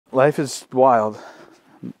Life is wild.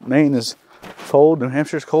 Maine is cold, New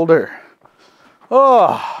Hampshire's colder.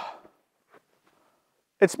 Oh,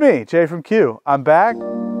 it's me, Jay from Q. I'm back.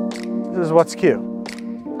 This is What's Q.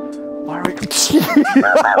 Why are we...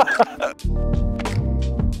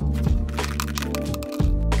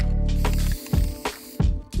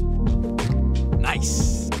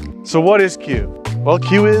 Nice. So what is Q? Well,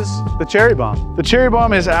 Q is the CherryBomb. The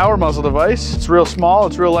CherryBomb is our muzzle device. It's real small,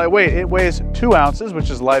 it's real lightweight. It weighs 2 ounces,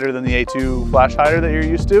 which is lighter than the A2 flash hider that you're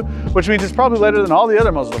used to, which means it's probably lighter than all the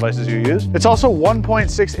other muzzle devices you use. It's also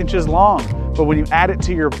 1.6 inches long, but when you add it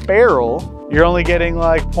to your barrel, you're only getting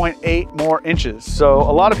like 0.8 more inches. So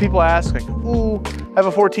a lot of people ask like, ooh, I have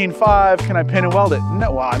a 14.5, can I pin and weld it?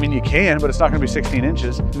 No, well, I mean, you can, but it's not gonna be 16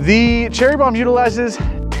 inches. The CherryBomb utilizes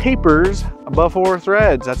tapers above 4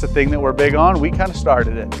 threads. That's a thing that we're big on. We kind of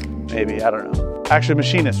started it, maybe, I don't know. Actually,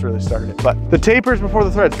 machinists really started it. But the tapers before the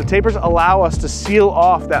threads, the tapers allow us to seal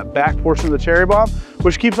off that back portion of the CherryBomb,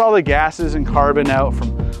 which keeps all the gases and carbon out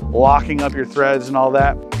from locking up your threads and all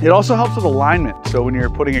that. It also helps with alignment. So when you're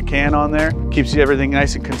putting a can on there, keeps you everything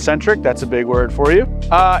nice and concentric. That's a big word for you.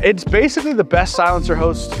 It's basically the best silencer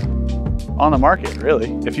host on the market,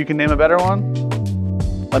 really. If you can name a better one,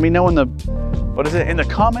 let me know in the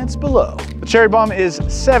comments below. The CherryBomb is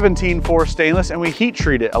 17-4 stainless and we heat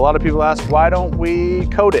treat it. A lot of people ask, why don't we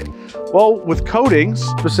coat it? Well, with coatings,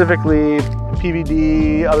 specifically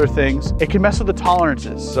PVD, other things, it can mess with the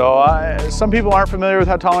tolerances. So some people aren't familiar with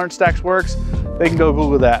how tolerance stacks works. They can go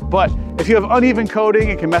Google that. But if you have uneven coating,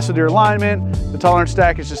 it can mess with your alignment. The tolerance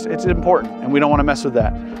stack is just, it's important and we don't want to mess with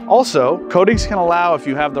that. Also, coatings can allow, if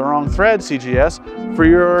you have the wrong thread, CGS, for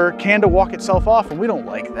your can to walk itself off, and we don't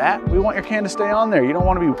like that. We want your can to stay on there. You don't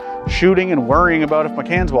want to be shooting and worrying about if my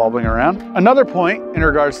can's wobbling around. Another point in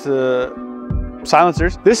regards to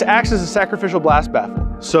silencers, this acts as a sacrificial blast baffle.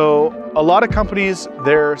 So a lot of companies,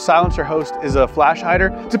 their silencer host is a flash hider.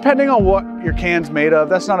 Depending on what your can's made of,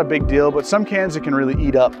 that's not a big deal, but some cans, it can really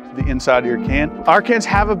eat up the inside of your can. Our cans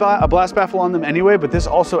have a blast baffle on them anyway, but this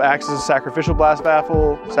also acts as a sacrificial blast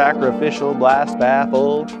baffle.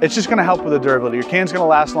 It's just gonna help with the durability. Your can's gonna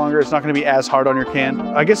last longer. It's not gonna be as hard on your can.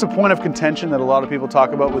 I guess a point of contention that a lot of people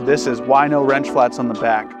talk about with this is why no wrench flats on the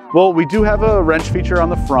back? Well, we do have a wrench feature on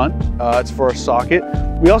the front. It's for a socket.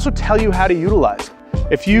 We also tell you how to utilize it.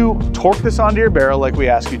 If you torque this onto your barrel like we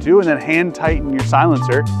ask you to and then hand tighten your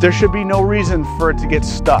silencer, there should be no reason for it to get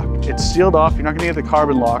stuck. It's sealed off, you're not gonna get the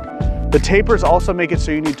carbon lock. The tapers also make it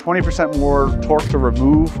so you need 20% more torque to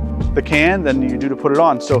remove the can than you do to put it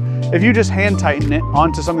on. So if you just hand tighten it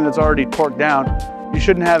onto something that's already torqued down, you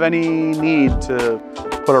shouldn't have any need to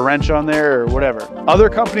put a wrench on there or whatever. Other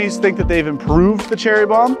companies think that they've improved the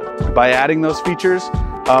CherryBomb by adding those features.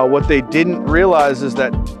 What they didn't realize is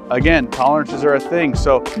that, again, tolerances are a thing.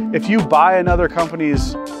 So if you buy another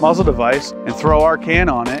company's muzzle device and throw our can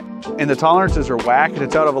on it and the tolerances are whack and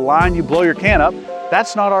it's out of a line, you blow your can up,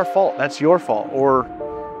 that's not our fault, that's your fault, or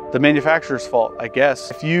the manufacturer's fault, I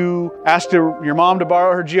guess. If you asked your mom to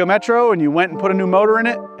borrow her Geo Metro and you went and put a new motor in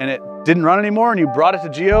it and it didn't run anymore and you brought it to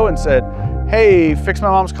Geo and said, hey, fix my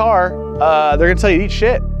mom's car, they're gonna tell you to eat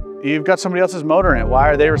shit. You've got somebody else's motor in it. Why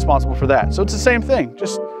are they responsible for that? So it's the same thing.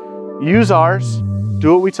 Just use ours,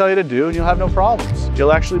 do what we tell you to do, and you'll have no problems.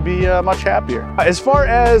 You'll actually be much happier. As far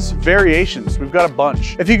as variations, we've got a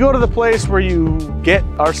bunch. If you go to the place where you get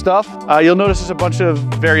our stuff, you'll notice there's a bunch of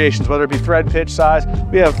variations, whether it be thread pitch size.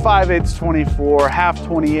 We have 5/8 24, half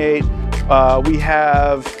 28.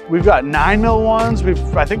 We've got 9mm ones.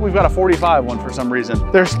 I think we've got a 45 one for some reason.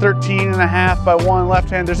 There's 13.5 by 1 left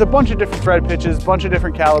hand. There's a bunch of different thread pitches, bunch of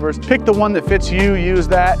different calibers. Pick the one that fits you, use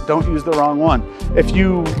that. Don't use the wrong one. If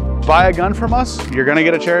you buy a gun from us, you're gonna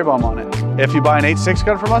get a CherryBomb on it. If you buy an 8.6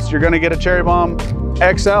 gun from us, you're gonna get a CherryBomb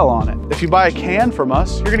XL on it. If you buy a can from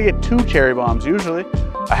us, you're gonna get 2 CherryBombs usually.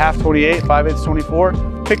 A half 28, 5/8 24.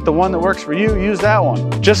 Pick the one that works for you, use that one.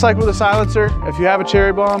 Just like with a silencer, if you have a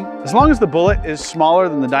CherryBomb, as long as the bullet is smaller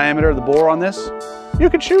than the diameter of the bore on this, you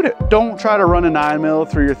can shoot it. Don't try to run a 9mm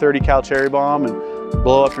through your 30 cal CherryBomb and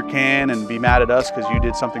blow up your can and be mad at us because you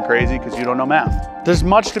did something crazy because you don't know math. There's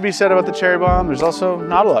much to be said about the CherryBomb. There's also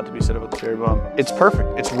not a lot to be said about the CherryBomb. It's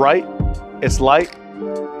perfect, it's right, it's light,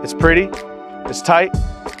 it's pretty, it's tight,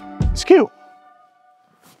 it's cute.